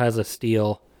Master still has a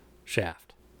steel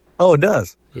shaft. Oh, it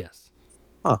does? Yes.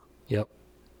 Huh. Yep.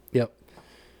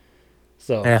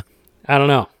 So, I don't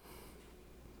know.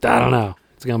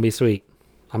 It's going to be sweet.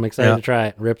 I'm excited to try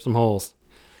it. Rip some holes.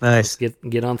 Nice.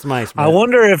 Get on some ice, man. I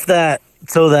wonder if that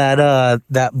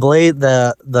blade,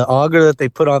 the auger that they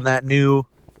put on that new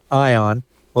Ion,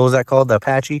 what was that called? The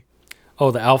Apache? Oh,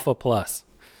 the Alpha Plus.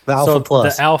 The Alpha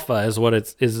Plus. The Alpha is what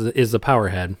is the power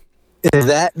head. Is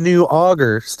that new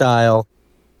auger style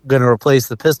going to replace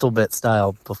the pistol bit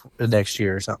style next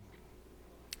year or something?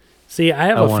 See, I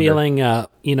have a feeling,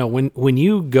 when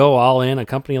you go all in, a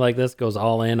company like this goes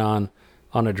all in on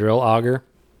a drill auger.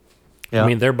 Yeah. I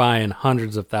mean, they're buying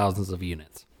hundreds of thousands of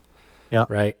units. Yeah.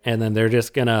 Right? And then they're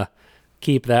just going to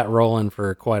keep that rolling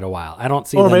for quite a while. I don't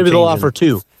see them maybe they'll offer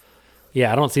two.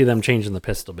 Yeah, I don't see them changing the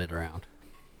pistol bit around.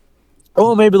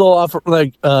 Oh, maybe they'll offer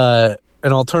like an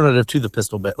alternative to the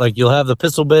pistol bit. Like you'll have the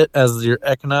pistol bit as your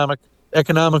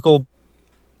economical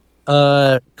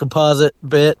composite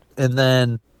bit, and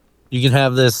then you can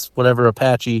have this whatever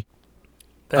Apache.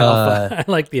 I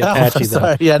like the Apache.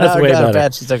 Sorry, yeah, now I got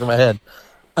Apache stuck in my head.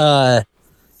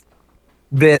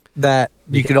 Bit that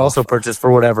you could also purchase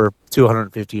for whatever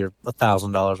 $250 or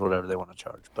 $1,000, whatever they want to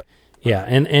charge. But yeah,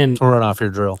 and to run off your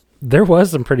drill. There was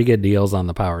some pretty good deals on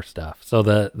the power stuff. So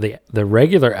the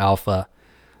regular Alpha,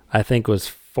 I think, was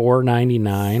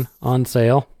 $499 on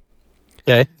sale.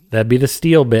 Okay, that'd be the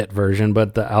steel bit version,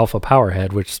 but the Alpha power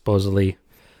head, which supposedly,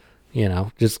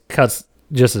 just cuts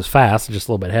just as fast, just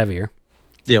a little bit heavier.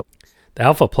 Yep. The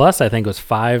Alpha Plus, I think, was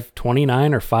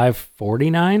 $529 or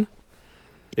 $549.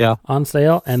 Yeah. On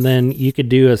sale, and then you could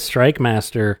do a Strike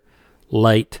Master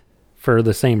light for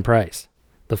the same price,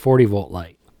 the 40-volt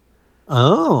light.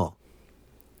 Oh.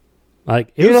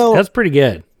 Like that's pretty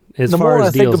good. As the far more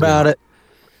as I think about it,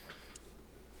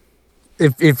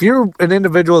 if you're an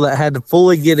individual that had to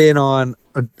fully get in on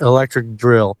an electric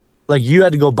drill, like you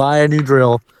had to go buy a new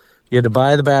drill, you had to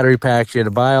buy the battery packs, you had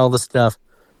to buy all the stuff.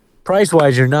 Price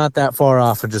wise, you're not that far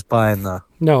off of just buying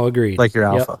No, agreed. Like your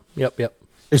Alpha. Yep.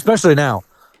 Especially now,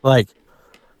 like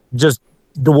just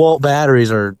DeWalt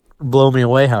batteries blow me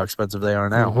away how expensive they are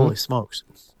now. Mm-hmm. Holy smokes.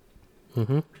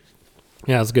 Mm-hmm.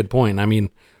 Yeah, that's a good point. I mean,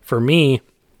 for me,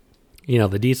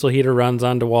 the diesel heater runs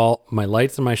on DeWalt, my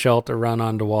lights in my shelter run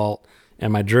on DeWalt,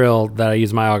 and my drill that I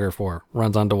use my auger for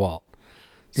runs on DeWalt.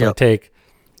 So I take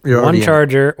one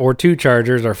charger or two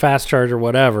chargers or fast charger,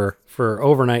 whatever, for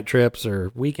overnight trips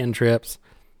or weekend trips.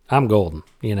 I'm golden,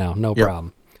 no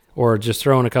problem. Or just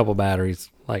throw in a couple batteries,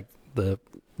 like the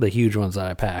huge ones that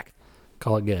I pack.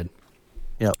 Call it good.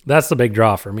 Yep. That's the big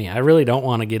draw for me. I really don't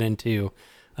want to get into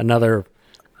another,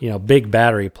 big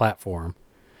battery platform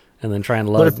and then try and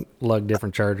lug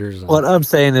different chargers. What I'm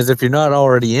saying is if you're not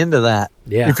already into that,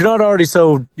 if you're not already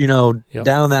so, down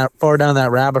that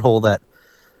rabbit hole that,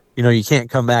 you can't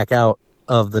come back out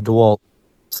of the DeWalt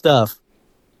stuff.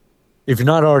 If you're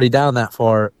not already down that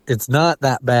far, it's not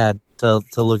that bad to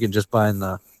look at just buying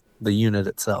the unit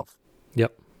itself.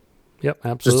 Yep,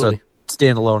 absolutely. Just a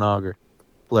standalone auger,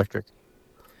 electric.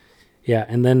 Yeah,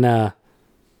 and then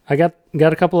I got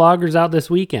a couple augers out this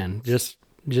weekend just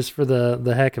for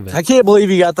the heck of it. I can't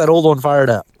believe you got that old one fired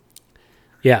up.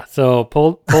 Yeah, so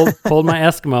pulled my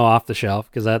Eskimo off the shelf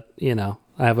because I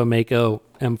have a Mako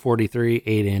M43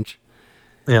 8-inch.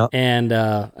 Yeah. And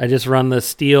I just run the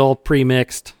steel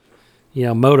pre-mixed,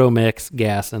 Moto Mix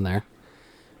gas in there.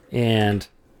 And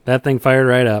that thing fired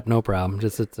right up, no problem.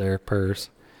 Just sits there, purrs.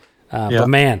 But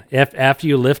man, if after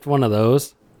you lift one of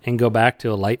those and go back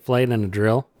to a light flight and a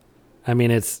drill, I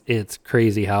mean, it's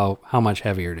crazy how much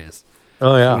heavier it is.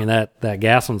 Oh, yeah. I mean, that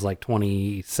gas one's like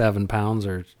 27 pounds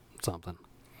or something.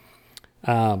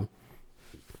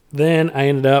 Then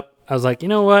I was like, you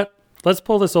know what? Let's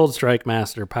pull this old Strike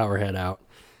Master power head out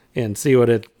and see what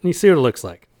it looks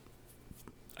like.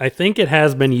 I think it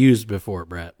has been used before,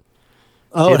 Brett.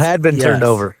 Oh, it had been turned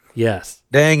over. Yes.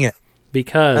 Dang it.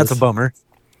 Because that's a bummer.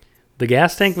 The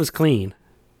gas tank was clean.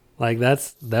 Like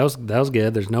that was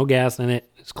good. There's no gas in it.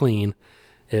 It's clean.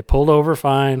 It pulled over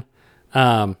fine.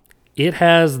 It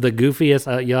has the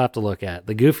goofiest, you'll have to look at,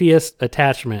 the goofiest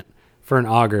attachment for an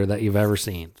auger that you've ever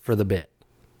seen for the bit.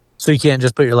 So you can't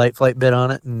just put your light flight bit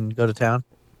on it and go to town?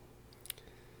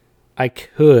 I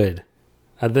could.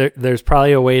 There's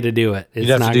probably a way to do it. It's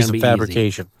You'd have not to do gonna some be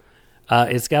fabrication.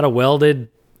 Easy. It's got a welded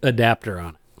adapter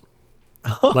on it.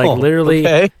 Oh, like literally,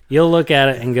 okay. You'll look at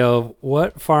it and go,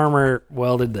 what farmer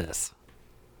welded this?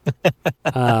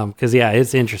 Because,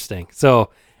 it's interesting. So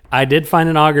I did find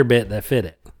an auger bit that fit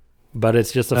it, but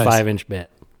it's just a 5-inch bit.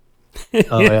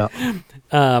 Oh, yeah.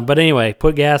 But anyway,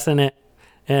 put gas in it.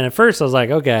 And at first I was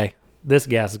like, okay, this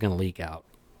gas is going to leak out.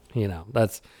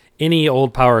 That's any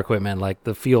old power equipment, like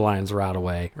the fuel lines rot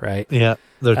away, right? Yeah,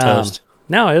 they're toast.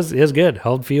 No, it was good.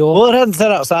 Held fuel. Well, it hadn't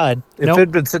sat outside. If Nope. it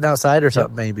had been sitting outside or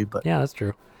something, maybe. But yeah, that's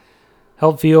true.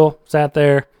 Held fuel, sat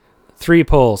there, 3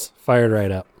 pulls, fired right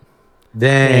up.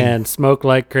 Dang. And smoked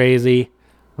like crazy,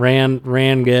 ran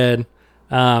good.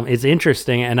 It's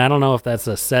interesting, and I don't know if that's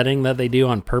a setting that they do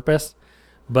on purpose,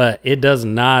 but it does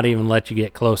not even let you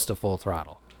get close to full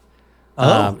throttle.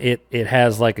 Oh. It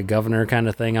has like a governor kind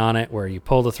of thing on it where you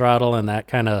pull the throttle and that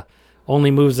kind of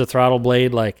only moves the throttle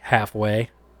blade like halfway.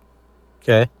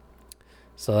 Okay.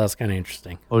 So that's kind of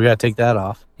interesting. Well, we got to take that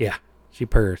off. Yeah, she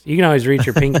purrs. You can always reach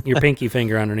your pinky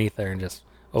finger underneath there and just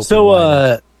open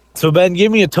So Ben,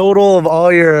 give me a total of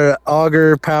all your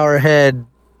auger power head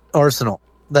arsenal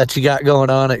that you got going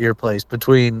on at your place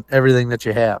between everything that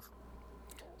you have.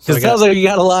 Because it sounds like you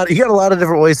got a lot of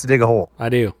different ways to dig a hole. I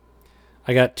do.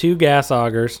 I got 2 gas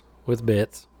augers with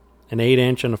bits, an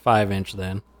 8-inch and a 5-inch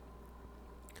then.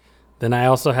 Then I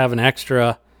also have an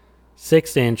extra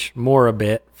 6-inch Mora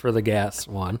bit for the gas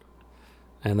one.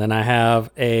 And then I have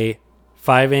a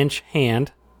 5-inch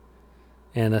hand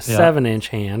and a 7-inch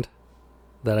hand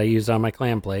that I used on my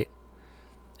clam plate.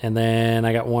 And then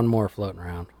I got one more floating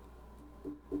around.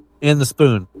 And the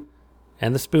spoon.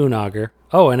 And the spoon auger.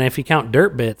 Oh, and if you count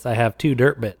dirt bits, I have 2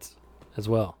 dirt bits as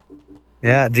well.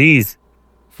 Yeah, geez.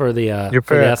 For the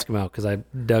Eskimo, because I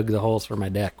dug the holes for my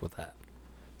deck with that.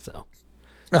 So.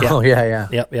 Oh, yeah.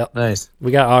 Yep. Nice.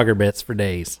 We got auger bits for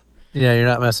days. Yeah, you're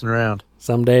not messing around.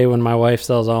 Someday when my wife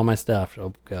sells all my stuff,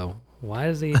 she'll go, why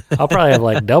is he? I'll probably have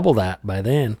like double that by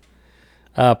then.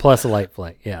 Plus a light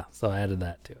flight. Yeah, so I added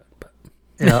that to it.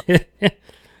 But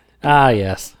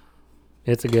yes.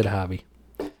 It's a good hobby.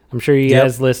 I'm sure you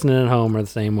guys listening at home are the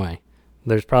same way.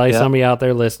 There's probably somebody out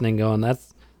there listening going,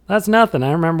 that's nothing.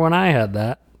 I remember when I had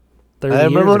that. 30 I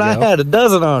remember years when ago. I had a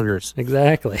dozen augers.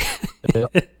 Exactly.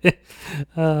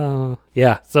 Yep.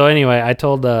 Yeah. So anyway, I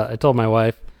told my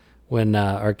wife when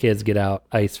our kids get out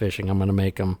ice fishing, I'm going to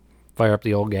make them fire up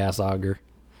the old gas auger,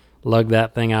 lug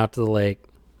that thing out to the lake,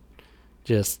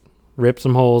 just rip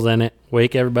some holes in it,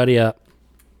 wake everybody up.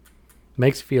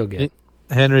 Makes you feel good.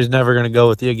 Henry's never going to go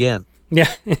with you again.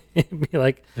 Yeah. Be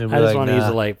like, He'll be I just like, want to use a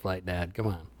nah. light flight, Dad. Come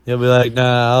on. He'll be like,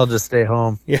 nah, I'll just stay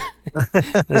home. Yeah.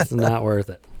 This is not worth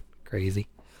it. Crazy.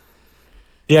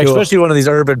 Yeah, Cool. especially one of these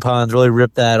urban ponds really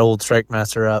rip that old strike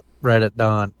master up right at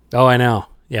dawn. Oh, I know.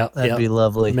 Yep. That'd be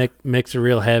lovely. Mix it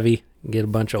real heavy. Get a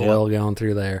bunch of oil going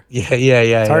through there. Yeah.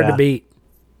 It's hard to beat.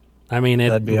 I mean, it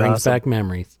That'd be brings awesome. back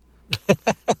memories.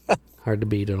 Hard to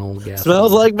beat an old gas.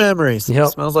 Smells like memories. Yep.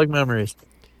 Smells like memories.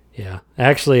 Yeah.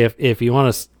 Actually, if you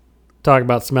want to talk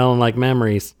about smelling like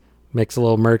memories, mix a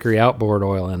little Mercury outboard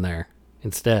oil in there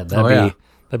instead. That'd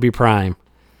be prime.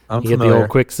 I'm You familiar. get the old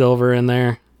Quicksilver in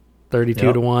there, 32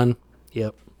 Yep. to 1.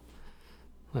 Yep.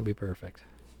 That'd be perfect.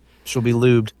 She'll be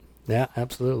lubed. Yeah,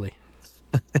 absolutely.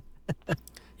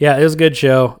 Yeah, it was a good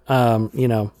show.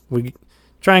 We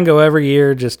try and go every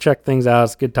year, just check things out.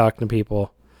 It's good talking to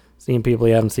people, seeing people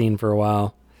you haven't seen for a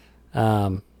while.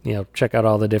 Check out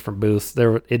all the different booths.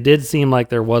 It did seem like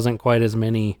there wasn't quite as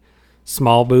many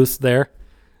small booths there.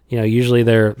 Usually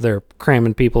they're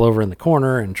cramming people over in the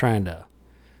corner and trying to,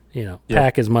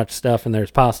 pack as much stuff in there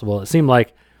as possible. It seemed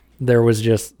like there's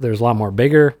a lot more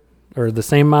bigger or the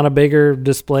same amount of bigger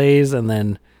displays and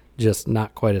then just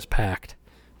not quite as packed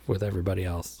with everybody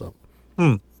else. So,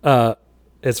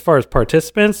 as far as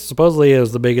participants, supposedly it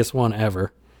was the biggest one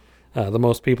ever. The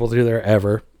most people through there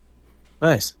ever.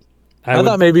 Nice. I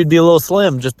thought maybe it'd be a little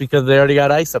slim just because they already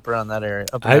got ice up around that area,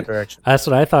 up in that direction. That's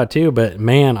what I thought too. But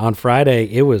man, on Friday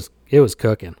it was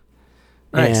cooking.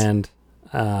 Nice. And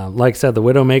like I said, the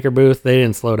Widowmaker booth, they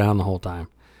didn't slow down the whole time.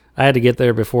 I had to get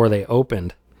there before they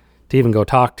opened to even go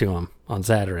talk to them on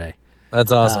Saturday.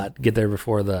 That's awesome. Get there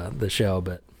before the show,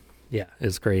 but yeah,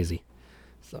 it's crazy.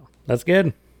 So that's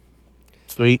good.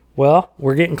 Sweet. Well,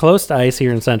 we're getting close to ice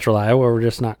here in Central Iowa. We're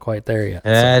just not quite there yet.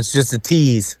 Yeah, it's just a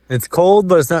tease. It's cold,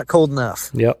 but it's not cold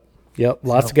enough. Yep.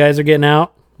 Lots of guys are getting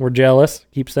out. We're jealous.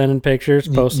 Keep sending pictures,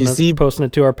 posting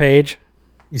it to our page.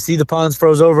 You see the ponds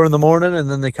froze over in the morning, and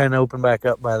then they kind of open back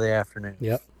up by the afternoon.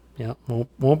 Yep.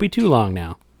 Won't be too long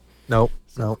now. Nope.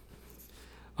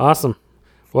 Awesome.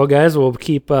 Well, guys, we'll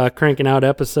keep cranking out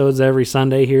episodes every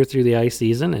Sunday here through the ice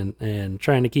season and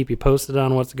trying to keep you posted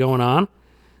on what's going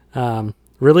on.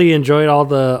 Really enjoyed all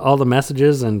the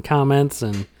messages and comments,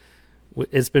 and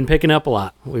it's been picking up a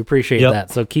lot. We appreciate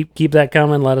that. So keep that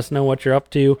coming. Let us know what you're up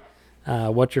to,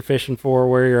 what you're fishing for,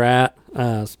 where you're at,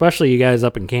 especially you guys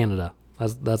up in Canada.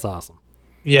 That's awesome.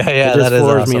 Yeah, it just that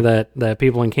floors is awesome. me that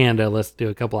people in Canada listen to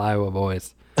a couple Iowa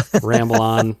boys ramble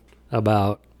on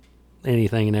about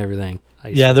anything and everything.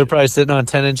 Yeah, they're probably sitting on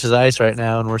 10 inches of ice right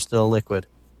now, and we're still liquid.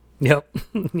 Yep.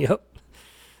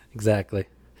 Exactly.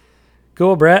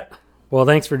 Cool, Brett. Well,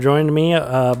 thanks for joining me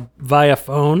via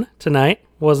phone tonight.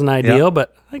 Wasn't ideal,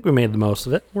 but I think we made the most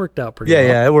of it. Worked out pretty well.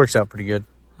 Yeah, it works out pretty good.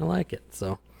 I like it.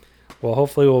 So, well,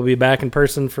 hopefully we'll be back in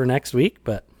person for next week.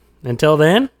 But until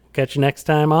then, catch you next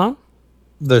time on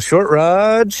The Short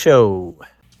Rod Show.